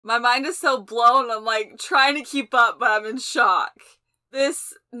My mind is so blown. I'm like trying to keep up, but I'm in shock.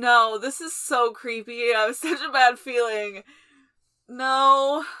 This is so creepy. I have such a bad feeling.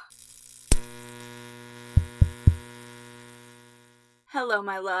 No. Hello,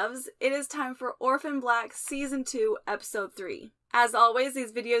 my loves. It is time for Orphan Black Season 2, Episode 3. As always,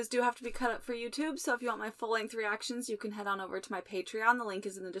 these videos do have to be cut up for YouTube, so if you want my full-length reactions, you can head on over to my Patreon. The link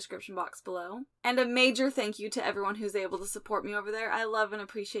is in the description box below. And a major thank you to everyone who's able to support me over there. I love and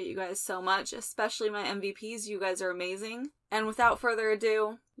appreciate you guys so much, especially my MVPs. You guys are amazing. And without further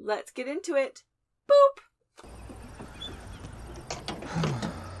ado, let's get into it. Boop!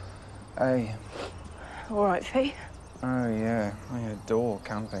 Hey. All right, Fee? Oh, yeah. I adore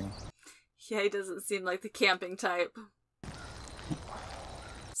camping. Yeah, he doesn't seem like the camping type.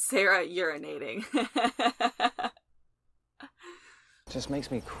 Sarah urinating. Just makes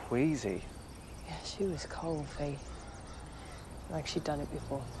me queasy. Yeah, she was cold, Fee. Like she'd done it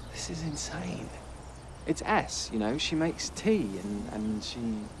before. This is insane. It's S, you know? She makes tea and she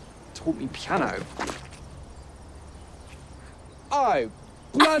taught me piano. Oh,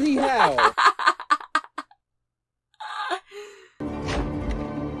 bloody hell!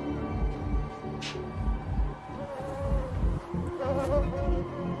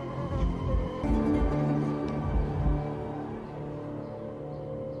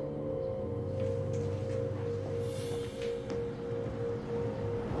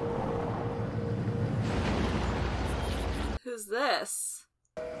 Who's this?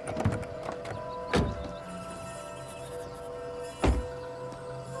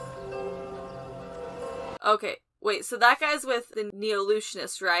 Okay, wait, so that guy's with the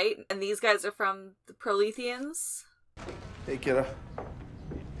Neolutionists, right? And these guys are from the Proletheans? Hey, kiddo.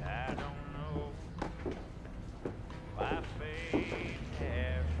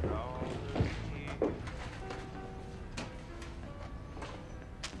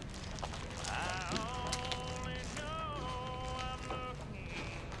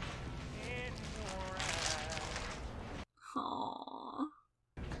 Aww.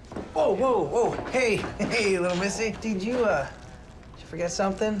 Whoa, whoa, whoa. Hey, little missy. Did you forget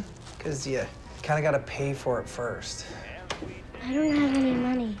something? Because you kind of got to pay for it first. I don't have any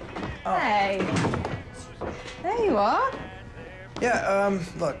money. Oh. Hey. There you are. Yeah,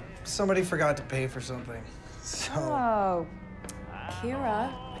 look, somebody forgot to pay for something. So. Oh.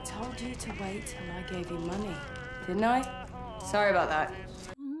 Kira, I told you to wait till I gave you money, didn't I? Sorry about that.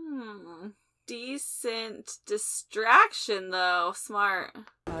 Decent distraction, though. Smart.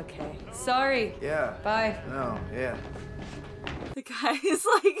 Okay. Sorry. Yeah. Bye. No, yeah. The guy's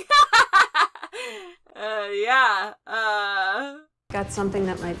like, yeah, Got something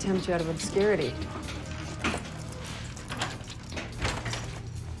that might tempt you out of obscurity.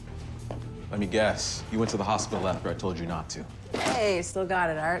 Let me guess. You went to the hospital after I told you not to. Hey, still got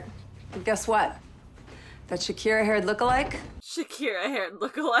it, Art. But guess what? That Shakira-haired lookalike? Shakira-haired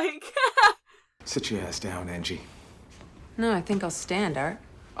lookalike. Sit your ass down, Angie. No, I think I'll stand, Art.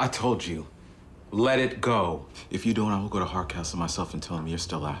 I told you. Let it go. If you don't, I will go to Hardcastle myself and tell him you're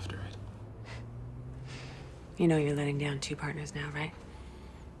still after it. You know you're letting down two partners now, right?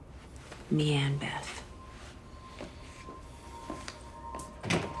 Me and Beth.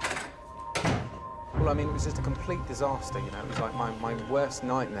 Well, I mean, it was just a complete disaster, you know? It was like my worst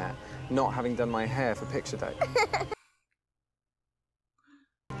nightmare, not having done my hair for picture day.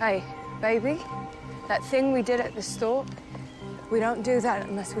 Hey, baby. That thing we did at the store, we don't do that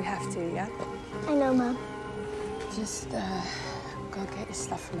unless we have to, yeah? I know, Mom. Just, go get your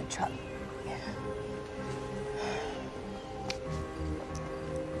stuff from the truck. Yeah.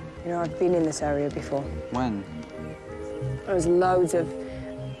 You know, I've been in this area before. When? There's loads of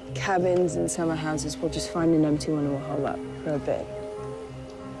cabins and summer houses. We'll just find an empty one and we'll hole up for a bit.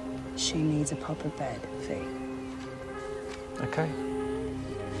 She needs a proper bed, Fee. Okay.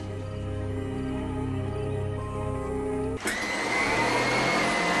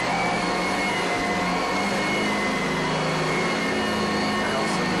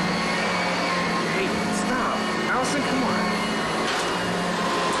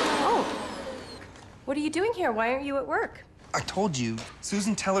 What are you doing here? Why aren't you at work? I told you,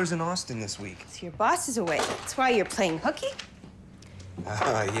 Susan Teller's in Austin this week. So your boss is away. That's why you're playing hooky?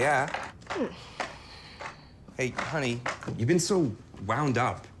 Yeah. Hey, honey, you've been so wound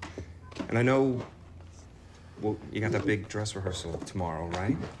up. And I know, well, you got that big dress rehearsal tomorrow,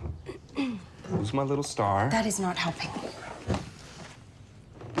 right? Who's my little star? That is not helping.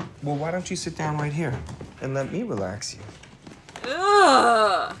 Well, why don't you sit down right here and let me relax you?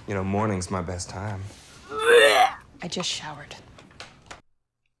 Ugh. You know, morning's my best time. I just showered.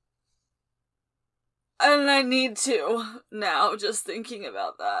 And I need to now, just thinking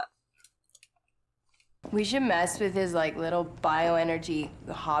about that. We should mess with his, like, little bioenergy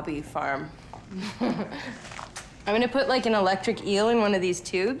hobby farm. I'm gonna put, like, an electric eel in one of these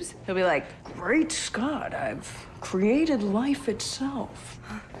tubes. He'll be like, Great Scott, I've created life itself.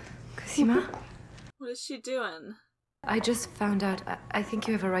 Cosima, What is she doing? I just found out. I think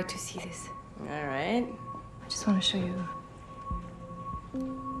you have a right to see this. all right. I just want to show you.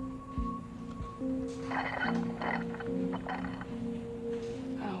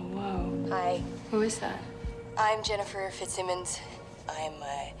 Oh, whoa. Hi, Who is that? I'm Jennifer Fitzsimmons. I'm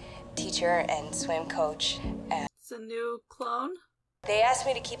a teacher and swim coach. It's a new clone? They asked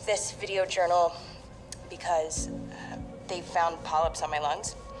me to keep this video journal because they found polyps on my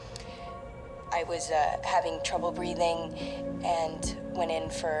lungs. I was having trouble breathing and went in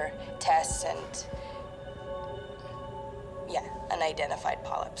for tests and, yeah, unidentified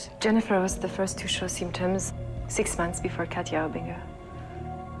polyps. Jennifer was the first to show symptoms 6 months before Katja Obinger.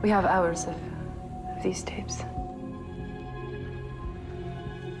 We have hours of these tapes.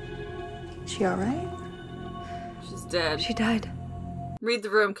 She all right? She's dead. She died. Read the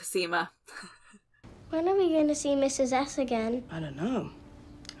room, Cosima. When are we going to see Mrs. S again? I don't know.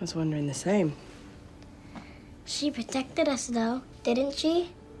 I was wondering the same. She protected us, though, didn't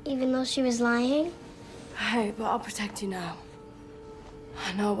she? Even though she was lying? Hey, but I'll protect you now.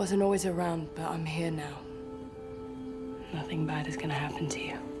 I know I wasn't always around, but I'm here now. Nothing bad is gonna happen to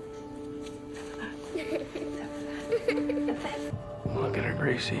you. Look at her,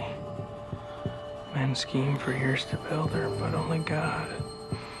 Gracie. Men scheme for years to build her, but only God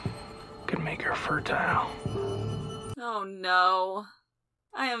could make her fertile. Oh no.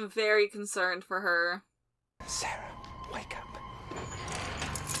 I am very concerned for her. Sarah, wake up.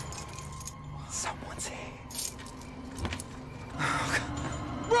 Someone's here.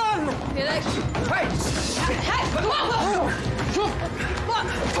 Run! Felix! Hey! Hey!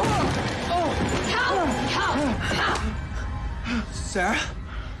 Help! Sarah?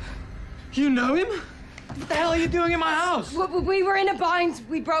 You know him? What the hell are you doing in my house? We were in a bind.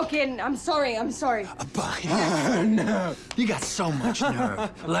 We broke in. I'm sorry. I'm sorry. A bind? No. You got so much nerve.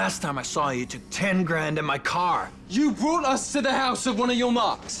 Last time I saw you, you took 10 grand in my car. You brought us to the house of one of your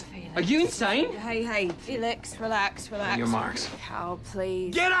marks. Are you insane? Hey, Felix, relax. Your marks. Cal,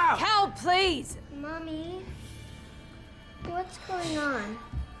 please. Get out! Cal, please! Mommy, what's going on?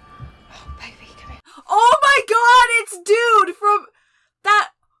 Oh, baby, come here. Oh my god, it's Dude from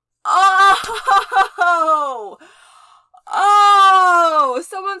that. Oh!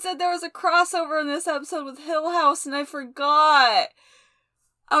 Someone said there was a crossover in this episode with Hill House and I forgot.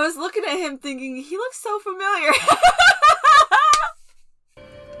 I was looking at him thinking, he looks so familiar.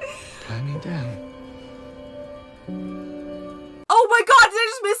 Play me down. Oh my god, did I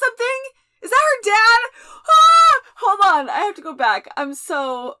just miss something? Is that her dad? Ah! Hold on, I have to go back. I'm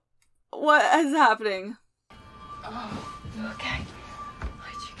so... What is happening? Oh, okay.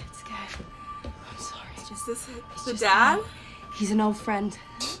 Why'd you get scared? I'm sorry. Is this the dad? He's an old friend.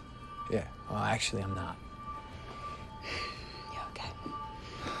 Yeah, well, actually, I'm not. You okay?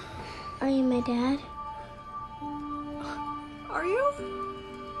 Are you my dad? Are you?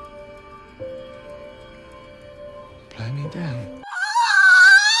 Play me down.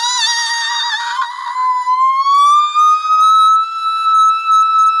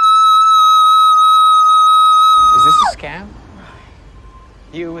 Is this a scam?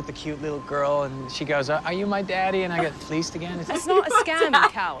 You with the cute little girl, and she goes, "Are you my daddy?" And I get fleeced again? It's not a scam,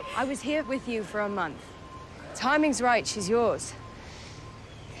 Cal. I was here with you for a month. Timing's right. She's yours.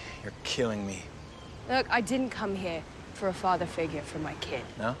 You're killing me. Look, I didn't come here for a father figure for my kid.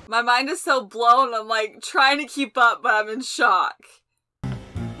 No? My mind is so blown, I'm like trying to keep up, but I'm in shock.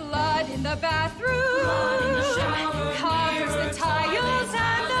 Blood in the bathroom. Blood in the shower. Covers the tiles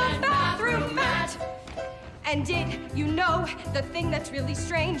and the bathroom mat. And did you know the thing that's really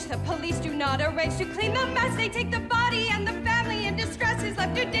strange? The police do not arrange to clean the mess. They take the body and the family in distress is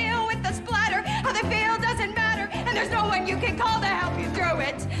left to deal with the splatter. How they feel doesn't matter, and there's no one you can call to help you through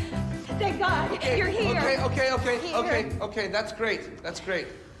it. Thank God you're here. Okay, that's great. That's great.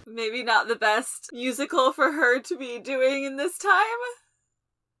 Maybe not the best musical for her to be doing in this time.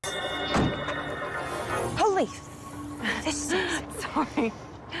 Police! This is... Sorry.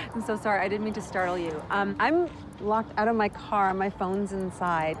 I'm so sorry. I didn't mean to startle you. I'm locked out of my car. My phone's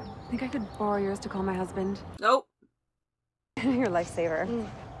inside. Think I could borrow yours to call my husband? Nope. Your lifesaver.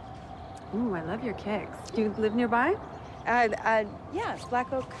 Ooh, I love your kicks. Do you live nearby? Yeah,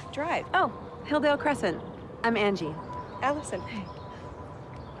 Black Oak Drive. Oh, Hilldale Crescent. I'm Angie. Allison.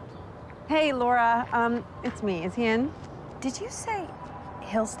 Hey, Laura. It's me. Is he in? Did you say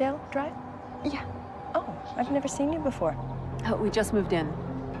Hillsdale Drive? Yeah. Oh, I've never seen you before. Oh, we just moved in.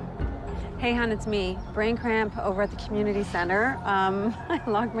 Hey, hon, it's me. Brain cramp over at the community center. I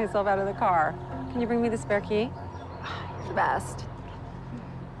locked myself out of the car. Can you bring me the spare key? You're the best.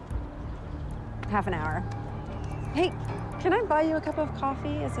 Half an hour. Hey, can I buy you a cup of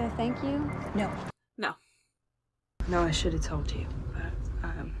coffee as a thank you? No. No. No, I should have told you, but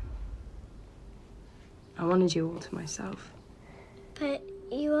I wanted you all to myself. But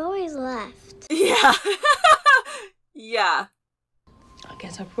you always left. Yeah. Yeah. I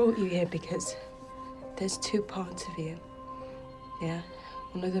guess I brought you here because there's two parts of you. Yeah?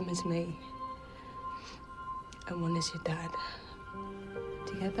 One of them is me. And one is your dad.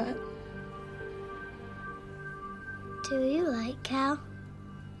 Do you get that? Do you like Cal?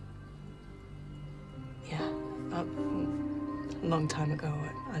 Yeah. A long time ago,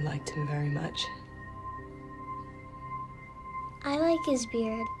 I liked him very much. I like his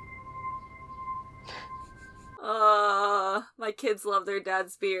beard. My kids love their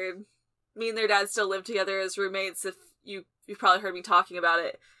dad's beard. Me and their dad still live together as roommates. If you've probably heard me talking about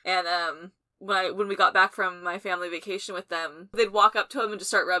it. And when we got back from my family vacation with them, they'd walk up to him and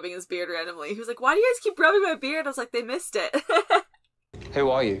just start rubbing his beard randomly. He was like, "Why do you guys keep rubbing my beard?" I was like, "They missed it." Who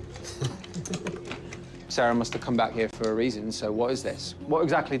are you? Sarah must have come back here for a reason, so what is this? What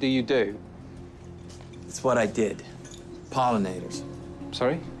exactly do you do? It's what I did. Pollinators.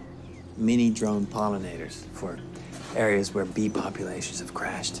 Sorry? Mini drone pollinators for areas where bee populations have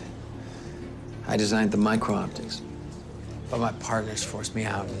crashed. I designed the micro-optics, but my partners forced me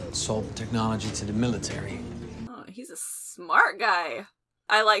out and sold the technology to the military. Oh, he's a smart guy.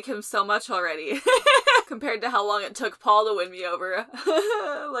 I like him so much already. Compared to how long it took Paul to win me over.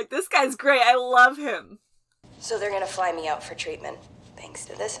 Like, this guy's great. I love him. So they're gonna fly me out for treatment, thanks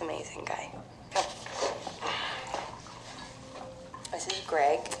to this amazing guy. Come. This is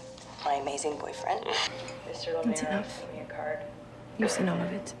Greg, my amazing boyfriend. Mr. Romero, That's enough. send me a card. You've seen all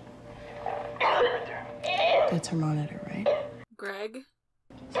of it. That's her monitor, right? Greg?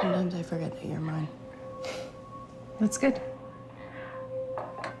 Sometimes I forget that you're mine. That's good.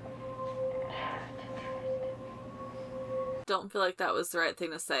 Don't feel like that was the right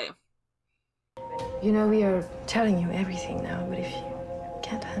thing to say. You know, we are telling you everything now, but if you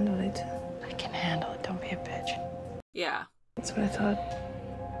can't handle it, I can handle it. Don't be a bitch. Yeah. That's what I thought.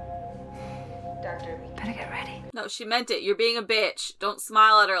 Doctor, better get ready. No, she meant it. You're being a bitch. Don't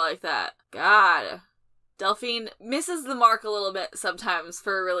smile at her like that. God. Delphine misses the mark a little bit sometimes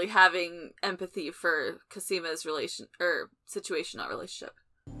for really having empathy for Casima's situation, not relationship.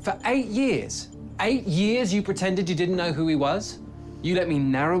 For 8 years? 8 years you pretended you didn't know who he was? You let me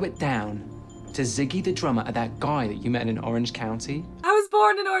narrow it down to Ziggy the drummer and that guy that you met in Orange County? I was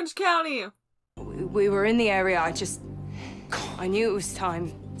born in Orange County. We were in the area. I knew it was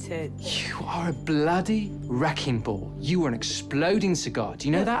time to... You are a bloody wrecking ball. You were an exploding cigar. Do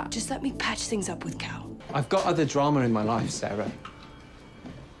you know that? Just let me patch things up with Cal. I've got other drama in my life, Sarah.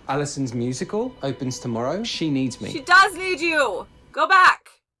 Alison's musical opens tomorrow. She needs me. She does need you. Go back.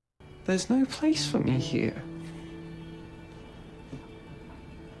 There's no place for me here.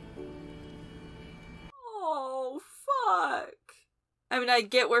 Oh, fuck. I mean, I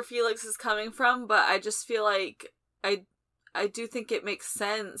get where Felix is coming from, but I just feel like I do think it makes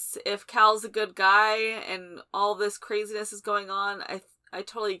sense. If Cal's a good guy and all this craziness is going on, I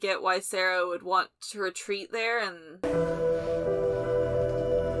totally get why Sarah would want to retreat there and...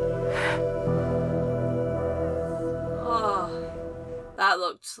 Oh, that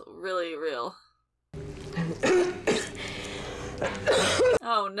looked really real.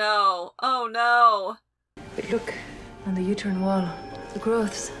 Oh no, oh no. But look, on the uterine wall, the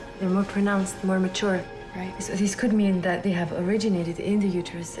growths, they're more pronounced, more mature, right? So this could mean that they have originated in the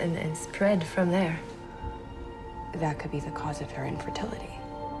uterus and spread from there. That could be the cause of her infertility.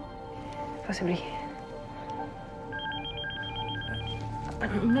 Possibly.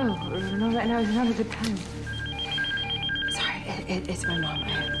 No, right now is not a good time. Sorry, it's my mom.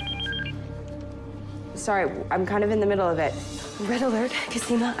 Sorry, I'm kind of in the middle of it. Red alert,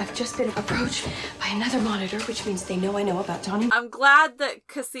 Casima. I've just been approached by another monitor, which means they know I know about Johnny. I'm glad that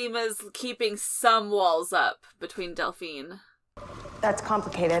Casima's keeping some walls up between Delphine. That's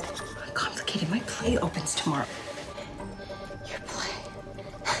complicated. Complicated? My play opens tomorrow. Your play?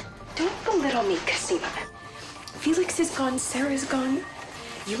 Don't belittle me, Casima. Felix is gone, Sarah's gone.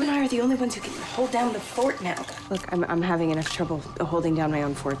 You and I are the only ones who can hold down the fort now. Look, I'm having enough trouble holding down my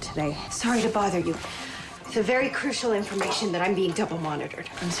own fort today. Sorry to bother you. It's a very crucial information that I'm being double monitored.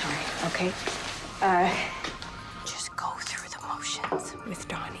 I'm sorry, okay? Just go through the motions with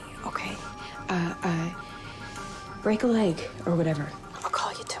Donnie, okay? Break a leg or whatever. I'll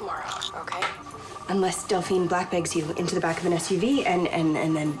call you tomorrow, okay? Unless Delphine blackbags you into the back of an SUV and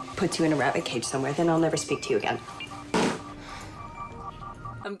then puts you in a rabbit cage somewhere, then I'll never speak to you again.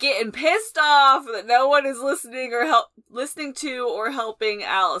 I'm getting pissed off that no one is listening to or helping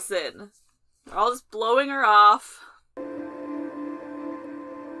Allison. They're all just blowing her off.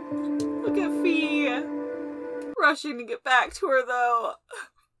 Look at Fee rushing to get back to her though.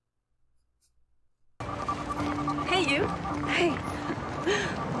 Hey, you. Hey.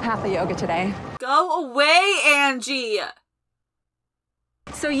 Hatha yoga today. Go away, Angie!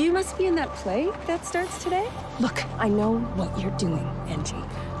 So you must be in that play that starts today? Look, I know what you're doing, Angie.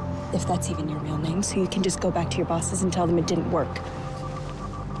 If that's even your real name, so you can just go back to your bosses and tell them it didn't work.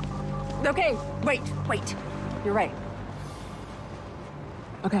 Okay, wait. You're right.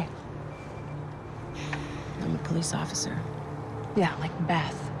 Okay. I'm a police officer. Yeah, like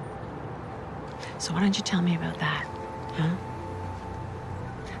Beth. So why don't you tell me about that, huh?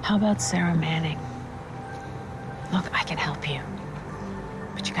 How about Sarah Manning? Look, I can help you,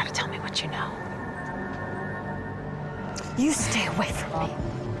 but you gotta tell me what you know. You stay away from me.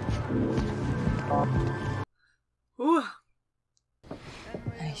 Ooh.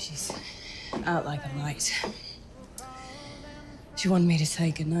 Hey, she's out like a light. She wanted me to say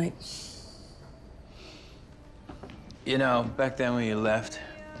goodnight. You know, back then when you left,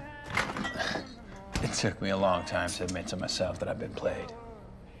 it took me a long time to admit to myself that I've been played.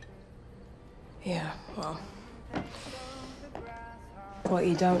 Yeah, well, what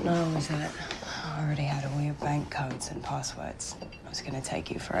you don't know is that I already had all your bank codes and passwords. I was gonna take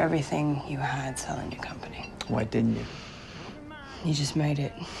you for everything you had selling your company. Why didn't you? You just made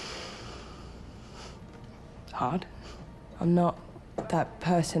it hard. I'm not that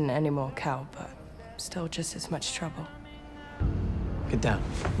person anymore, Cal, but still just as much trouble. Get down.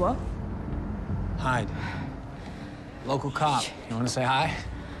 What? Hide. Local cop. You want to say hi?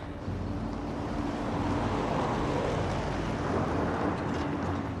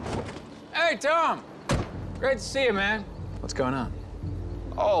 Hey, Tom. Great to see you, man. What's going on?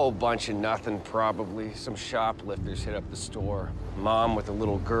 Oh, a bunch of nothing, probably. Some shoplifters hit up the store. Mom with a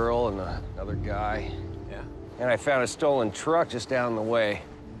little girl and another guy. Yeah. And I found a stolen truck just down the way.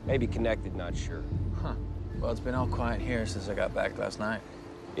 Maybe connected, not sure. Huh. Well, it's been all quiet here since I got back last night.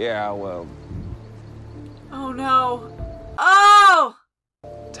 Yeah, well... Oh no. Oh!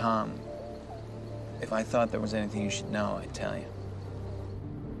 Tom, if I thought there was anything you should know, I'd tell you.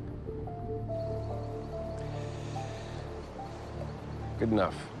 Good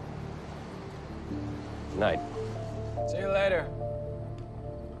enough. Night. See you later.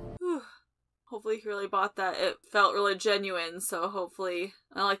 Whew. Hopefully he really bought that. It felt really genuine, so hopefully...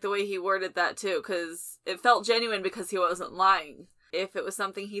 I like the way he worded that too, because it felt genuine because he wasn't lying. If it was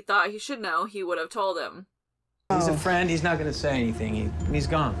something he thought he should know, he would have told him. He's a friend. He's not going to say anything. He's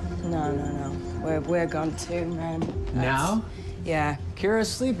gone. No. We're gone too, man. Now? Yeah. Kira's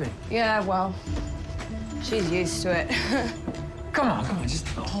sleeping. Yeah, well, she's used to it. Come on. Just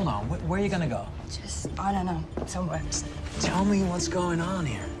hold on. Where are you going to go? Just, I don't know, somewhere. Just tell me what's going on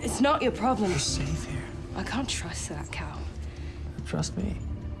here. It's not your problem. You're safe here. I can't trust that cow. Trust me.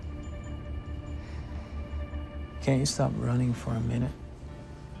 Can't you stop running for a minute?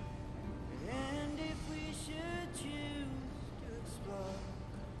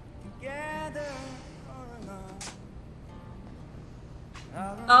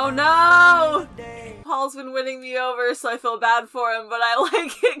 Oh no! Paul's been winning me over, so I feel bad for him, but I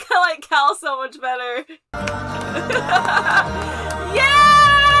like it. I like Cal so much better. Yay!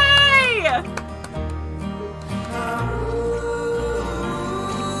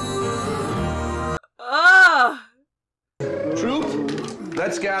 Troop,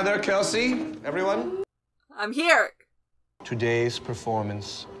 let's gather. Kelsey, everyone. I'm here. Today's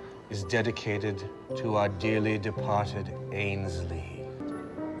performance is dedicated to our dearly departed Ainsley.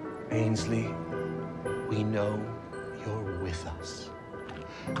 Ainsley, we know you're with us,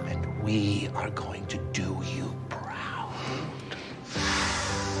 and we are going to do you proud.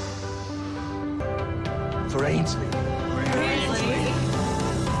 For Ainsley.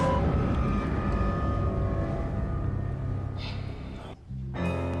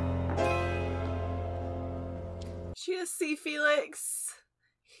 She just see Felix.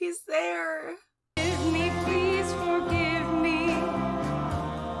 He's there. Forgive me, please forgive me.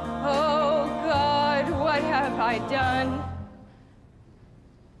 Oh God, what have I done?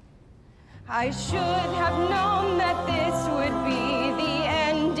 I should have known that this would be the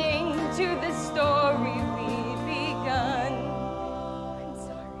ending to the story we've begun. I'm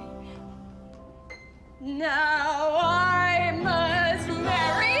sorry. Now I must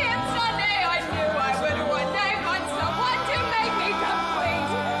marry, and someday I knew I would one day find someone to make me complete.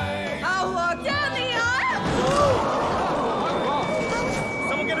 I'll walk down the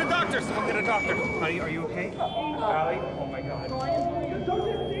someone get a doctor. Are you okay? Allie? Oh my God.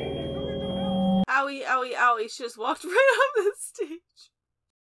 Owie, owie, owie. She just walked right off the stage.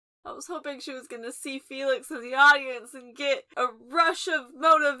 I was hoping she was gonna see Felix in the audience and get a rush of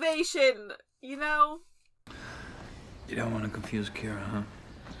motivation, you know? You don't want to confuse Kira, huh?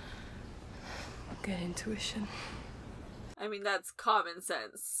 Good intuition. I mean, that's common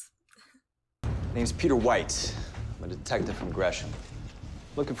sense. Name's Peter White. I'm a detective from Gresham.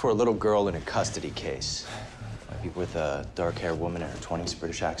 Looking for a little girl in a custody case. Might be with a dark-haired woman in her 20s,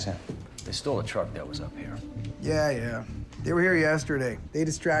 British accent. They stole a truck that was up here. Yeah. They were here yesterday. They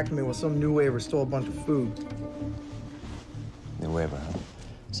distracted me while some new waiver stole a bunch of food. New waiver, huh?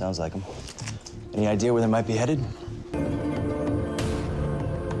 Sounds like them. Any idea where they might be headed?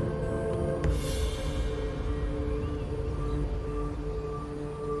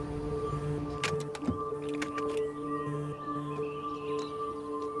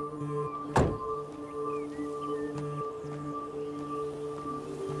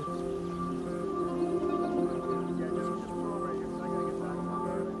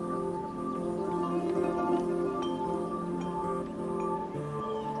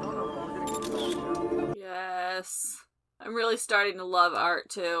 I'm really starting to love art,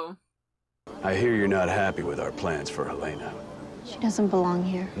 too. I hear you're not happy with our plans for Helena. She doesn't belong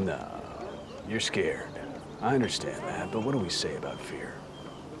here. No, you're scared. I understand that, but what do we say about fear?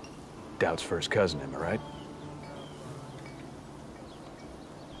 Doubt's first cousin, am I right?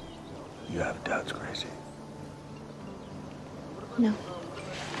 You have doubts, Gracie. No.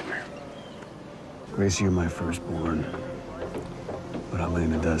 Come here. Gracie, you're my firstborn. But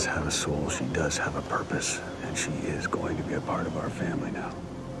Helena does have a soul, she does have a purpose, and she is going to be a part of our family now.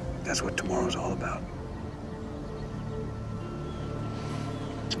 That's what tomorrow's all about.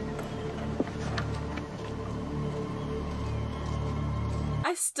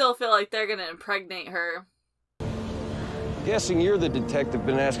 I still feel like they're gonna impregnate her. Guessing you're the detective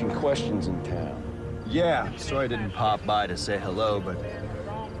been asking questions in town. Yeah, sorry I didn't pop by to say hello, but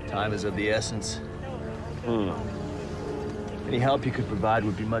time is of the essence. Any help you could provide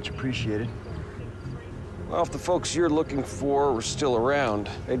would be much appreciated. Well, if the folks you're looking for were still around,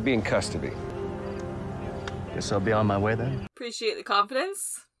 they'd be in custody. Guess I'll be on my way then. Appreciate the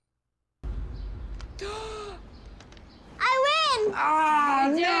confidence. I win!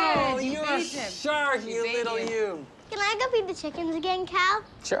 Oh, You no! did. You You're a beat him. shark, you little you. Can I go feed the chickens again, Cal?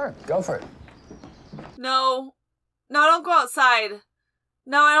 Sure, go for it. No. No, don't go outside.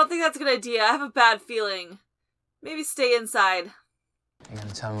 No, I don't think that's a good idea. I have a bad feeling. Maybe stay inside. You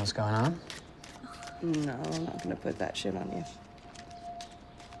gonna tell me what's going on? No, I'm not gonna put that shit on you.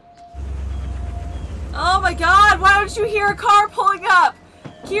 Oh my god, why don't you hear a car pulling up?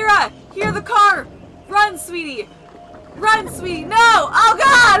 Kira, hear the car! Run, sweetie! Run, sweetie! No! Oh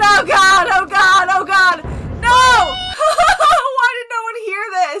god! Oh god! Oh god! Oh god! No! Why did no one hear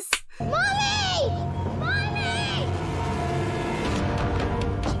this? Mommy! Mommy!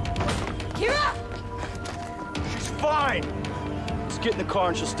 Kira! She's fine! Let's get in the car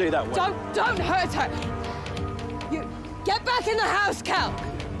and she'll stay that way. Don't hurt her! You get back in the house, Cal!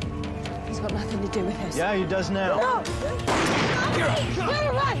 He's got nothing to do with this. Yeah, he does now. No! Let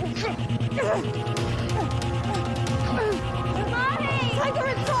her run! Mommy! Take her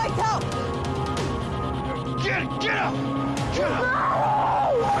inside, Cal! Get up! Get up!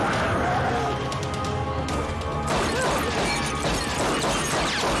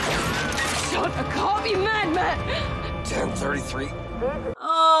 Shut up! Can't be mad, man! 10:33.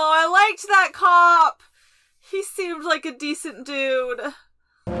 Oh, I liked that cop! He seemed like a decent dude.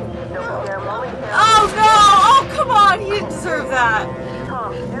 Oh no! Oh, come on! He didn't deserve that!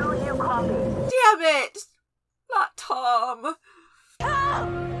 Tom, do you copy? Damn it! Not Tom.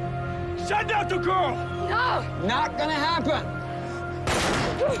 Send out the girl! No! Not gonna happen!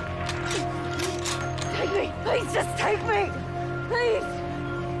 Take me! Please, just take me! Please!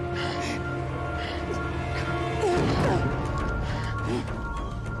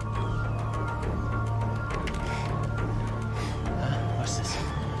 What's this?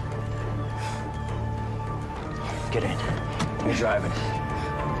 Get in. You're driving.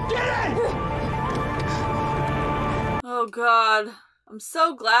 Get in! Oh god. I'm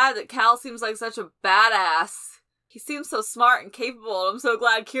so glad that Cal seems like such a badass. He seems so smart and capable. I'm so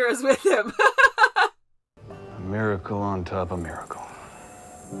glad Kira's with him. Miracle on top of miracle.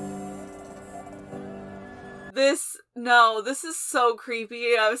 This is so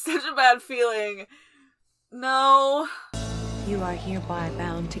creepy. I have such a bad feeling. No. You are hereby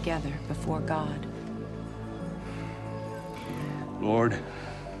bound together before God. Lord,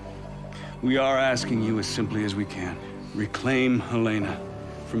 we are asking you as simply as we can. Reclaim Helena.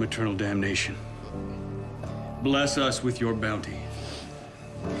 from eternal damnation. Bless us with your bounty.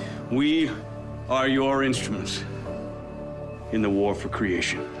 We are your instruments in the war for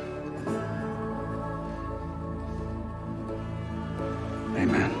creation.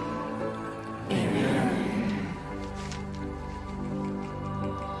 Amen.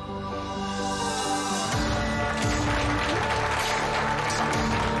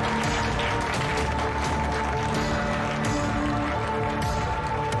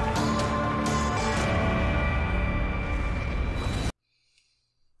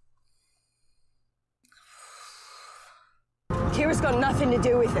 Kira's got nothing to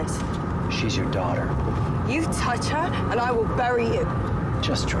do with it. She's your daughter. You touch her, and I will bury you.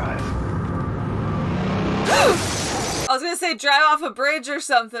 Just drive. I was gonna say drive off a bridge or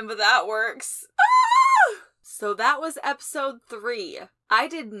something, but that works. Ah! So that was episode 3. I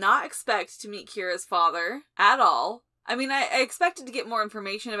did not expect to meet Kira's father at all. I mean, I expected to get more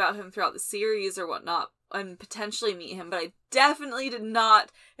information about him throughout the series or whatnot, and potentially meet him, but I definitely did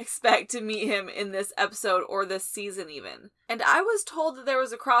not expect to meet him in this episode or this season even. And I was told that there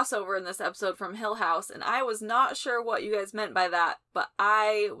was a crossover in this episode from Hill House, and I was not sure what you guys meant by that, but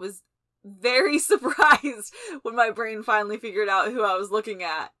I was very surprised when my brain finally figured out who I was looking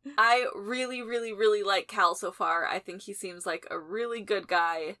at. I really, really, really like Cal so far. I think he seems like a really good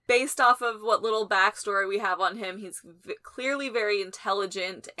guy. Based off of what little backstory we have on him, he's clearly very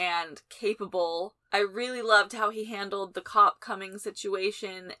intelligent and capable. I really loved how he handled the cop coming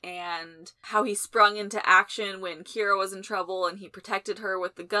situation and how he sprung into action when Kira was in trouble and he protected her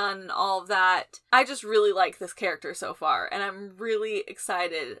with the gun and all of that. I just really like this character so far, and I'm really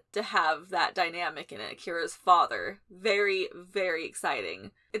excited to have that dynamic in it, Kira's father. Very, very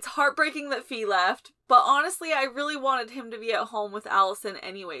exciting. It's heartbreaking that Fee left, but honestly, I really wanted him to be at home with Allison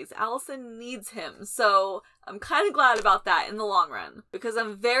anyways. Allison needs him, so I'm kind of glad about that in the long run, because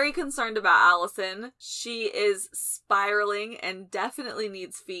I'm very concerned about Allison. She is spiraling and definitely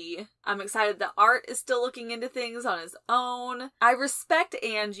needs Fee. I'm excited that Art is still looking into things on his own. I respect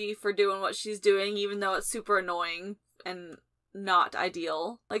Angie for doing what she's doing, even though it's super annoying and not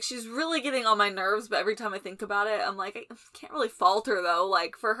ideal. Like, she's really getting on my nerves, but every time I think about it, I'm like, I can't really fault her though.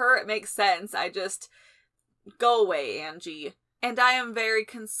 Like, for her, it makes sense. I just, go away, Angie. And I am very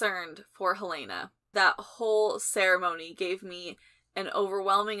concerned for Helena. That whole ceremony gave me an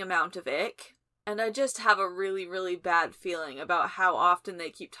overwhelming amount of ick, and I just have a really, really bad feeling about how often they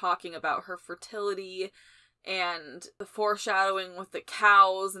keep talking about her fertility and the foreshadowing with the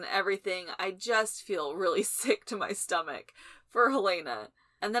cows and everything. I just feel really sick to my stomach for Helena.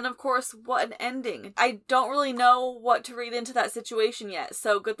 And then, of course, what an ending. I don't really know what to read into that situation yet,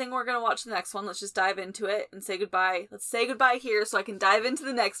 so good thing we're gonna watch the next one. Let's just dive into it and say goodbye. Let's say goodbye here so I can dive into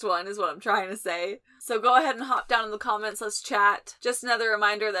the next one, is what I'm trying to say. So go ahead and hop down in the comments, let's chat. Just another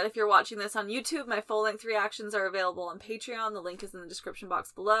reminder that if you're watching this on YouTube, my full-length reactions are available on Patreon. The link is in the description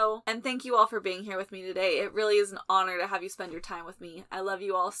box below. And thank you all for being here with me today. It really is an honor to have you spend your time with me. I love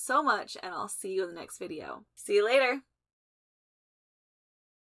you all so much, and I'll see you in the next video. See you later!